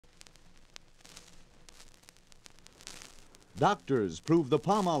Doctors prove the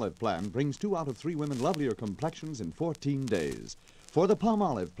Palmolive plan brings 2 out of 3 women lovelier complexions in 14 days. For the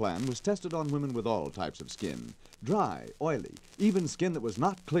Palmolive plan was tested on women with all types of skin. Dry, oily, even skin that was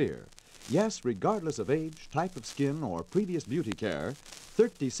not clear. Yes, regardless of age, type of skin, or previous beauty care,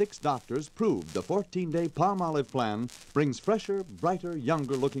 36 doctors proved the 14-day Palmolive plan brings fresher, brighter,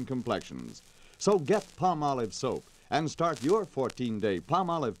 younger-looking complexions. So get Palmolive soap and start your 14-day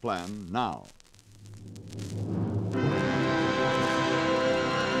Palmolive plan now.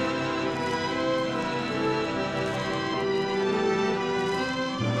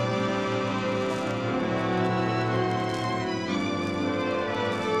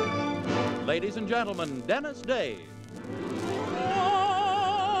 Ladies and gentlemen, Dennis Day. All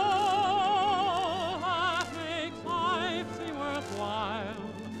that makes life seem worthwhile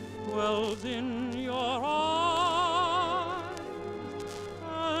dwells in your eyes,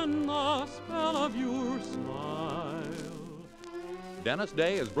 and the spell of your smile. Dennis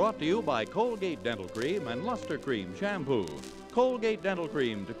Day is brought to you by Colgate Dental Cream and Luster Cream Shampoo. Colgate Dental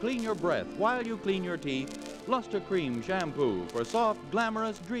Cream to clean your breath while you clean your teeth. Luster Cream Shampoo for soft,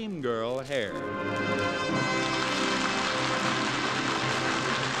 glamorous dream girl hair.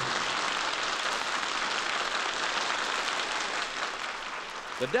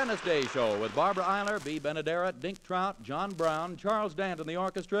 The Dennis Day Show with Barbara Eiler, B. Benaderet, Dink Trout, John Brown, Charles Dant and the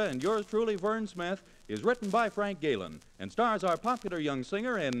orchestra, and yours truly, Vern Smith, is written by Frank Galen and stars our popular young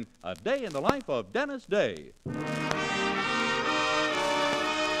singer in A Day in the Life of Dennis Day.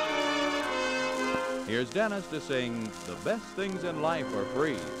 Here's Dennis to sing The Best Things in Life Are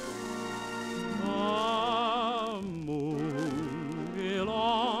Free. The moon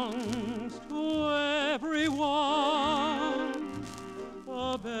belongs to everyone.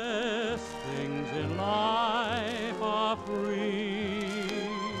 The best things in life are free.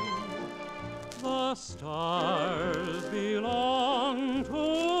 The stars belong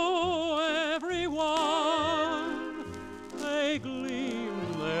to everyone. They gleam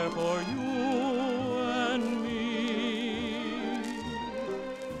there for you.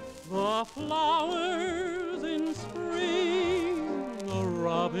 The flowers in spring, the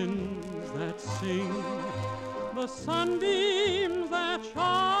robins that sing, the sunbeams that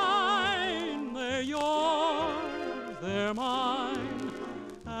shine, they're yours, they're mine,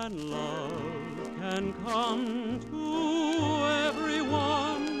 and love can come to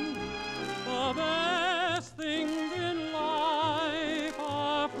everyone. The best things in life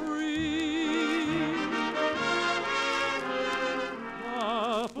are free.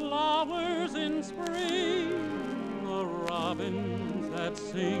 The flowers in spring, the robins that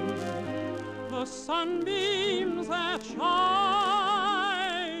sing, the sunbeams that shine,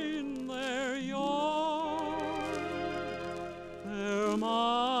 they're yours, they're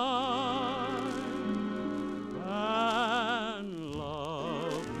mine, and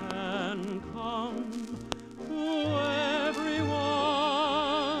love can come to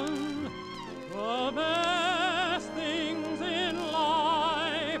everyone. The best things in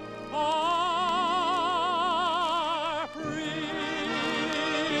life are free.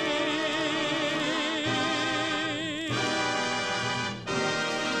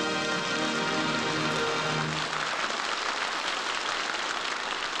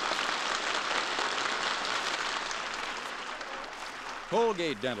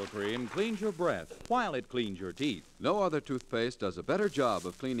 Colgate Dental Cream cleans your breath while it cleans your teeth. No other toothpaste does a better job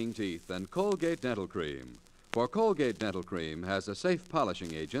of cleaning teeth than Colgate Dental Cream. For Colgate Dental Cream has a safe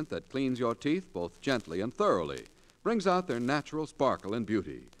polishing agent that cleans your teeth both gently and thoroughly, brings out their natural sparkle and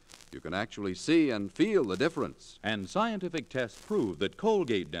beauty. You can actually see and feel the difference. And scientific tests prove that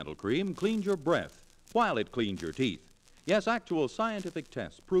Colgate Dental Cream cleans your breath while it cleans your teeth. Yes, actual scientific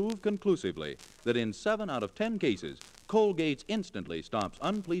tests prove conclusively that in 7 out of 10 cases, Colgate instantly stops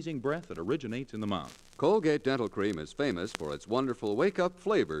unpleasing breath that originates in the mouth. Colgate Dental Cream is famous for its wonderful wake-up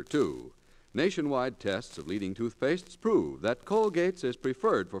flavor, too. Nationwide tests of leading toothpastes prove that Colgate's is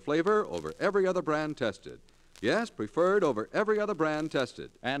preferred for flavor over every other brand tested. Yes, preferred over every other brand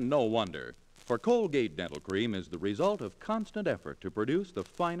tested. And no wonder, for Colgate Dental Cream is the result of constant effort to produce the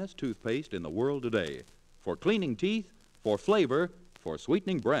finest toothpaste in the world today. For cleaning teeth, for flavor, for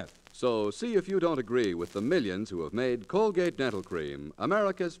sweetening breath. So see if you don't agree with the millions who have made Colgate Dental Cream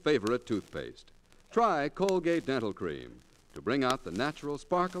America's favorite toothpaste. Try Colgate Dental Cream to bring out the natural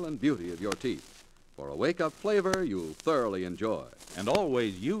sparkle and beauty of your teeth. For a wake-up flavor you'll thoroughly enjoy. And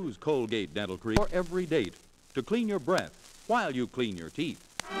always use Colgate Dental Cream for every date to clean your breath while you clean your teeth.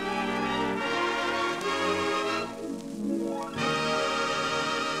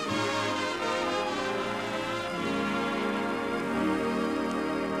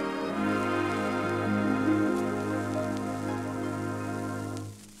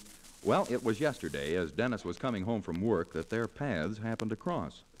 Well, it was yesterday, as Dennis was coming home from work, that their paths happened to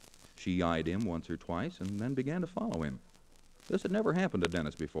cross. She eyed him once or twice and then began to follow him. This had never happened to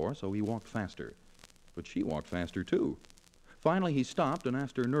Dennis before, so he walked faster. But she walked faster, too. Finally, he stopped and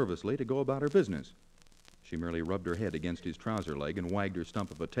asked her nervously to go about her business. She merely rubbed her head against his trouser leg and wagged her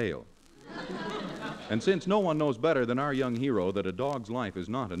stump of a tail. And since no one knows better than our young hero that a dog's life is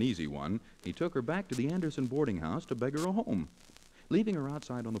not an easy one, he took her back to the Anderson boarding house to beg her a home. Leaving her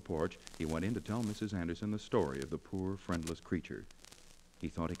outside on the porch, he went in to tell Mrs. Anderson the story of the poor, friendless creature. He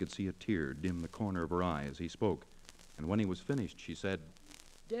thought he could see a tear dim the corner of her eye as he spoke. And when he was finished, she said,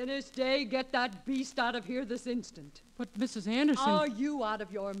 Dennis Day, get that beast out of here this instant. But, Mrs. Anderson... Are you out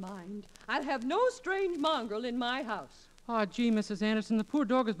of your mind? I'll have no strange mongrel in my house. Oh, gee, Mrs. Anderson, the poor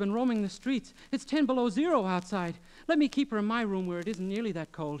dog has been roaming the streets. It's 10 below zero outside. Let me keep her in my room where it isn't nearly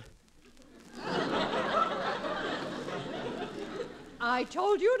that cold. I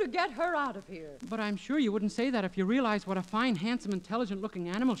told you to get her out of here. But I'm sure you wouldn't say that if you realized what a fine, handsome, intelligent-looking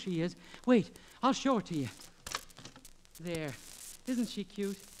animal she is. Wait, I'll show her to you. There. Isn't she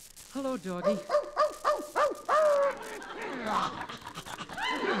cute? Hello, doggy.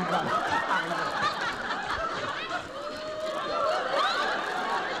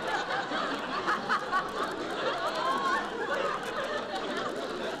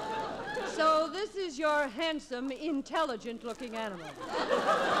 So this is your handsome, intelligent-looking animal.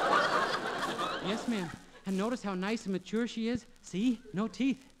 Yes, ma'am. And notice how nice and mature she is. See? No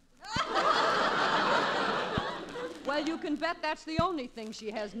teeth. Well, you can bet that's the only thing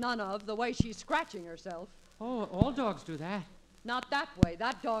she has none of, the way she's scratching herself. Oh, all dogs do that. Not that way.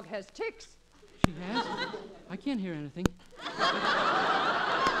 That dog has ticks. She has? I can't hear anything.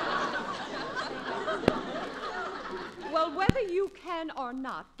 Well, whether you can or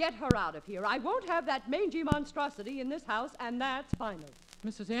not, get her out of here. I won't have that mangy monstrosity in this house, and that's final.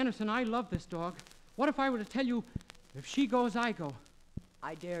 Mrs. Anderson, I love this dog. What if I were to tell you, if she goes, I go?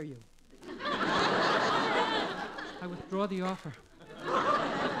 I dare you. I withdraw the offer.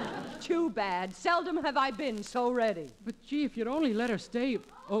 Too bad. Seldom have I been so ready. But, gee, if you'd only let her stay...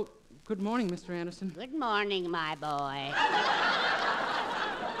 Oh, good morning, Mr. Anderson. Good morning, my boy.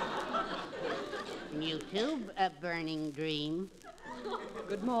 You too, Burning Dream.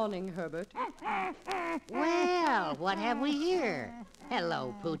 Good morning, Herbert. Well, what have we here?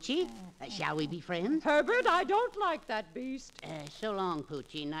 Hello, Poochie. Shall we be friends? Herbert, I don't like that beast. So long,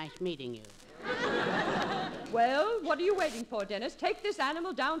 Poochie. Nice meeting you. Well, what are you waiting for, Dennis? Take this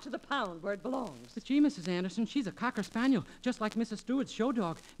animal down to the pound where it belongs. But, gee, Mrs. Anderson, she's a Cocker Spaniel, just like Mrs. Stewart's show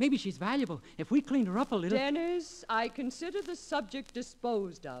dog. Maybe she's valuable. If we cleaned her up a little... Dennis, I consider the subject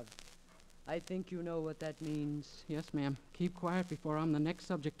disposed of. I think you know what that means. Yes, ma'am. Keep quiet before I'm the next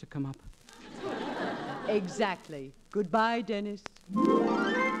subject to come up. Exactly. Goodbye, Dennis.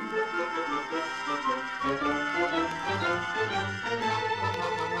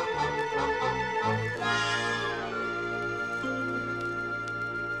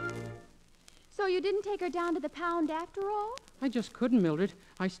 So you didn't take her down to the pound after all? I just couldn't, Mildred.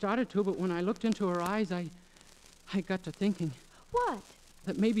 I started to, but when I looked into her eyes, I got to thinking. What?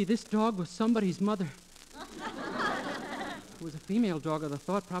 That maybe this dog was somebody's mother. If it was a female dog, the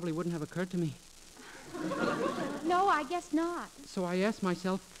thought probably wouldn't have occurred to me. No, I guess not. So I asked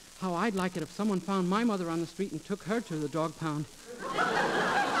myself how I'd like it if someone found my mother on the street and took her to the dog pound.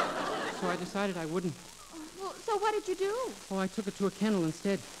 So I decided I wouldn't. Well, so what did you do? Oh, I took her to a kennel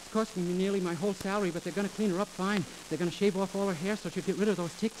instead. It's costing me nearly my whole salary, but they're going to clean her up fine. They're going to shave off all her hair so she'll get rid of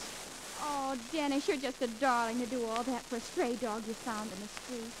those ticks. Oh, Dennis, you're just a darling to do all that for a stray dog you found in the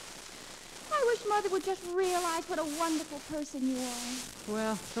street. I wish Mother would just realize what a wonderful person you are.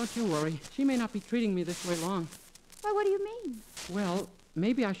 Well, don't you worry. She may not be treating me this way long. Why, what do you mean? Well,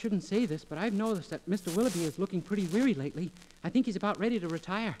 maybe I shouldn't say this, but I've noticed that Mr. Willoughby is looking pretty weary lately. I think he's about ready to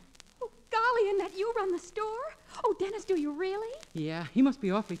retire. Oh, golly, and that you run the store? Oh, Dennis, do you really? Yeah, he must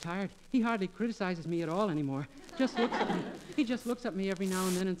be awfully tired. He hardly criticizes me at all anymore. Just looks at me. He just looks at me every now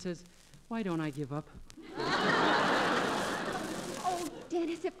and then and says, "Why don't I give up?" Oh,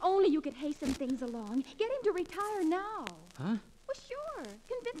 Dennis, if only you could hasten things along. Get him to retire now. Huh? Well, sure.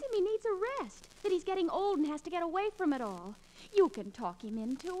 Convince him he needs a rest, that he's getting old and has to get away from it all. You can talk him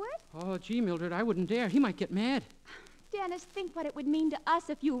into it. Oh, gee, Mildred, I wouldn't dare. He might get mad. Dennis, think what it would mean to us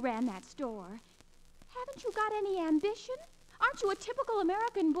if you ran that store. Haven't you got any ambition? Aren't you a typical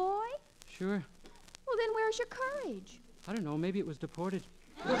American boy? Sure. Well, then where's your courage? I don't know. Maybe it was deported.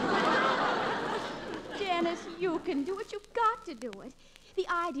 Dennis, you can do it. You've got to do it. The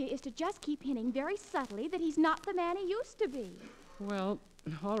idea is to just keep hinting very subtly that he's not the man he used to be. Well,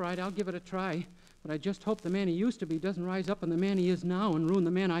 all right, I'll give it a try. But I just hope the man he used to be doesn't rise up in the man he is now and ruin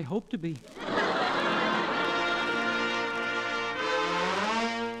the man I hope to be.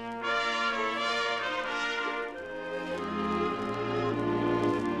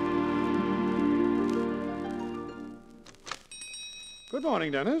 Good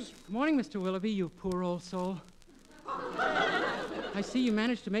morning, Dennis. Good morning, Mr. Willoughby, you poor old soul. I see you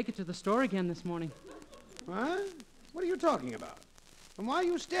managed to make it to the store again this morning. Huh? What are you talking about? And why are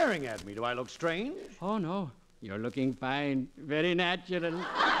you staring at me? Do I look strange? Oh, no. You're looking fine. Very natural.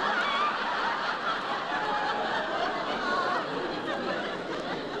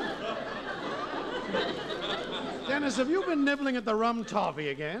 Dennis, have you been nibbling at the rum toffee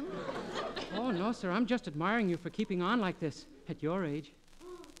again? Oh, no, sir. I'm just admiring you for keeping on like this at your age.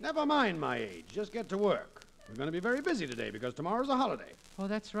 Never mind my age. Just get to work. We're going to be very busy today because tomorrow's a holiday. Oh,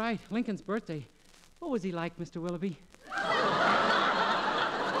 that's right. Lincoln's birthday. What was he like, Mr. Willoughby?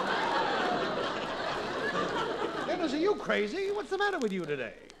 Dennis, are you crazy? What's the matter with you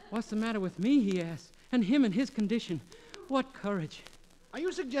today? What's the matter with me, he asks, and him in his condition. What courage. Are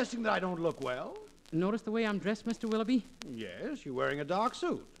you suggesting that I don't look well? Notice the way I'm dressed, Mr. Willoughby? Yes, you're wearing a dark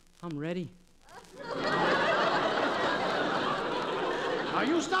suit. I'm ready. Now,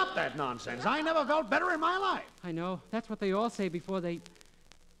 you stop that nonsense. I never felt better in my life. I know. That's what they all say before they...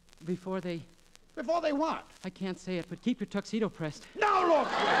 Before they what? I can't say it, but keep your tuxedo pressed. Now, look!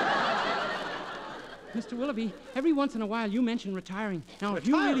 Mr. Willoughby, every once in a while you mention retiring. Now, if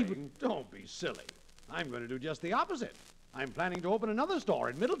Retiring? you really... Don't be silly. I'm going to do just the opposite. I'm planning to open another store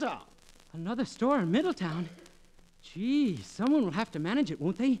in Middletown. Another store in Middletown? Gee, someone will have to manage it,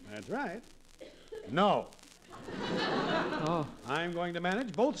 won't they? That's right. No. Oh. I'm going to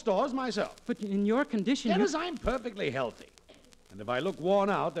manage both stores myself. But in your condition... Dennis, I'm perfectly healthy. And if I look worn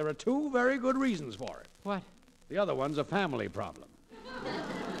out, there are two very good reasons for it. What? The other one's a family problem.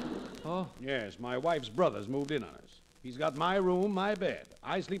 Oh. Yes, my wife's brother's moved in on us. He's got my room, my bed.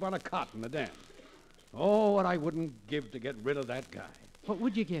 I sleep on a cot in the den. Oh, what I wouldn't give to get rid of that guy. What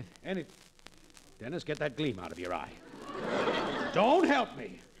would you give? Dennis, get that gleam out of your eye. Don't help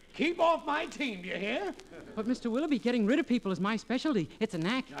me. Keep off my team, do you hear? But, Mr. Willoughby, getting rid of people is my specialty. It's a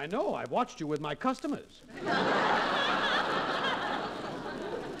knack. I know. I've watched you with my customers.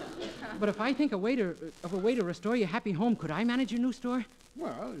 But if I think of a way to restore your happy home, could I manage your new store?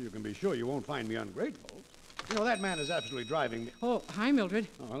 Well, you can be sure you won't find me ungrateful. You know, that man is absolutely driving me. Oh, hi, Mildred.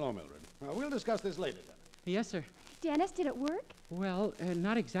 Oh, hello, Mildred. We'll discuss this later, then. Yes, sir. Dennis, did it work? Well,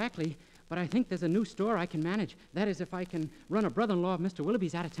 not exactly, but I think there's a new store I can manage. That is, if I can run a brother-in-law of Mr.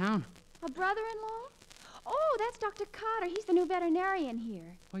 Willoughby's out of town. A brother-in-law? Oh, that's Dr. Cotter. He's the new veterinarian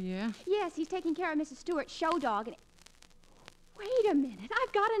here. Oh, yeah? Yes, he's taking care of Mrs. Stewart's show dog. And wait a minute.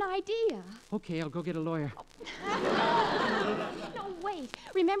 I've got an idea. Okay, I'll go get a lawyer. No, wait.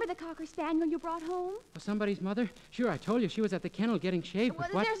 Remember the Cocker Spaniel you brought home? For somebody's mother? Sure, I told you she was at the kennel getting shaved, Well,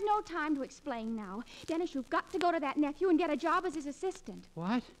 but what? there's no time to explain now. Dennis, you've got to go to that nephew and get a job as his assistant.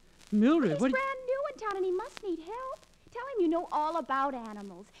 What? Mildred, He's what? brand new in town and he must need help. Tell him you know all about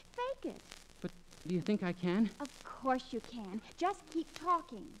animals. Fake it. But do you think I can? Of course you can. Just keep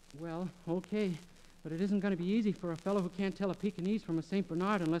talking. Well, okay. But it isn't going to be easy for a fellow who can't tell a Pekingese from a St.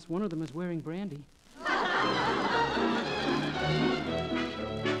 Bernard unless one of them is wearing brandy.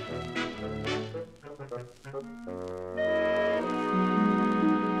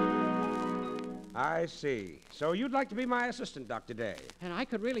 I see. So you'd like to be my assistant, Dr. Day. And I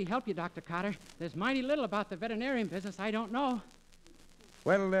could really help you, Dr. Cotter. There's mighty little about the veterinarian business I don't know.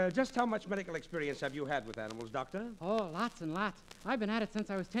 Well, just how much medical experience have you had with animals, Doctor? Oh, lots and lots. I've been at it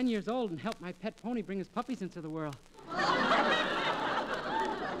since I was 10 years old and helped my pet pony bring his puppies into the world.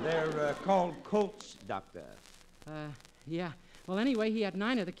 They're called colts, Doctor. Yeah. Well, anyway, he had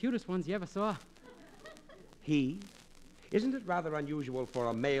 9 of the cutest ones you ever saw. He? Isn't it rather unusual for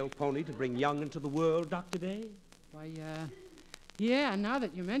a male pony to bring young into the world, Dr. Day? Why, yeah, now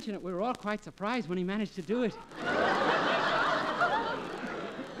that you mention it, we were all quite surprised when he managed to do it.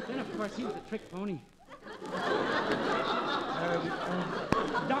 Then, of course, he was a trick pony.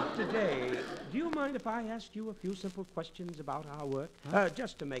 Dr. Day, do you mind if I ask you a few simple questions about our work? Huh?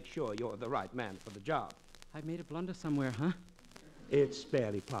 Just to make sure you're the right man for the job. I made a blunder somewhere, huh? It's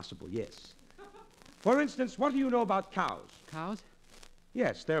barely possible, yes. For instance, what do you know about cows? Cows?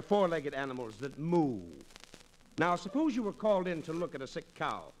 Yes, they're four-legged animals that moo. Now, suppose you were called in to look at a sick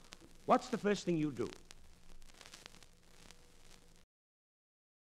cow. What's the first thing you do?